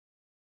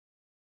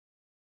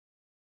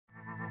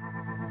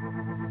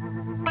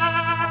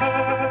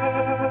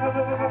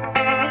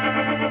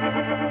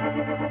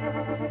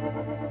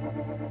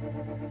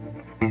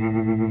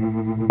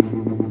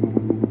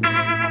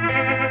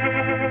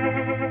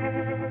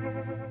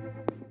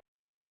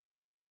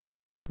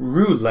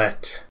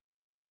Roulette.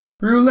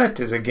 Roulette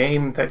is a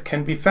game that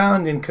can be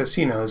found in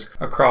casinos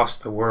across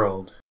the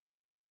world.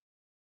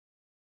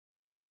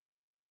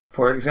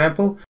 For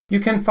example, you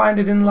can find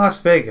it in Las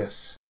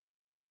Vegas.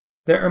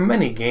 There are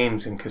many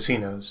games in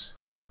casinos.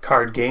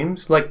 Card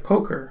games like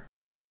poker,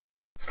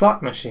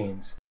 slot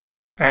machines,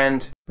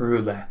 and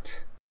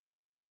roulette.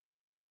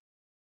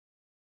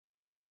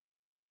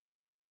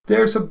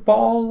 There's a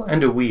ball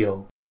and a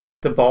wheel.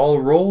 The ball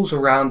rolls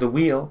around the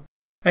wheel,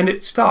 and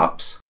it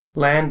stops,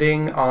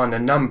 landing on a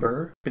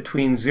number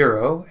between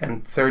 0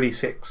 and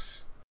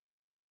 36.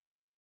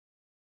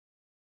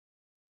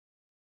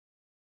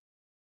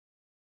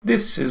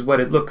 This is what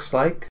it looks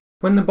like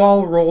when the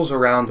ball rolls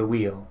around the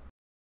wheel.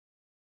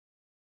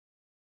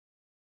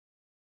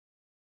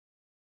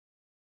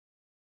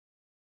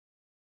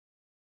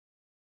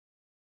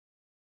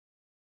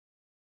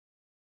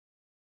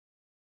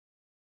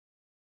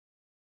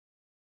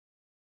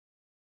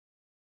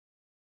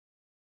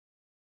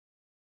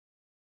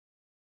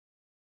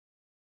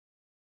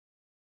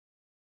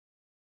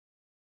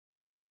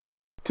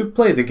 To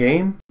play the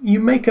game, you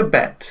make a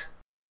bet.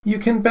 You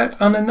can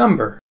bet on a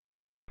number,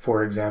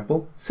 for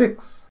example,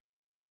 6.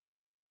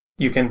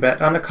 You can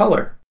bet on a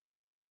color,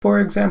 for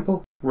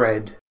example,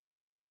 red.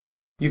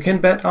 You can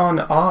bet on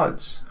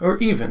odds or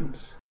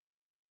evens.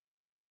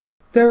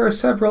 There are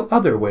several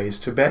other ways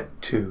to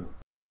bet, too.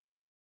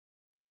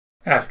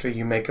 After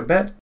you make a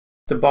bet,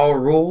 the ball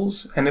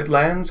rolls and it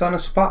lands on a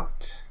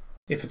spot.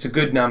 If it's a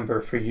good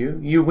number for you,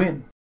 you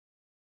win.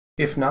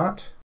 If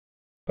not,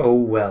 oh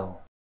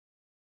well.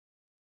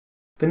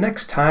 The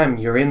next time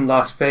you're in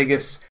Las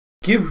Vegas,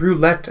 give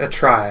roulette a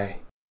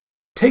try.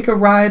 Take a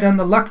ride on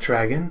the Luck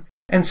Dragon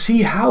and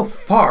see how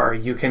far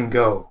you can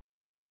go.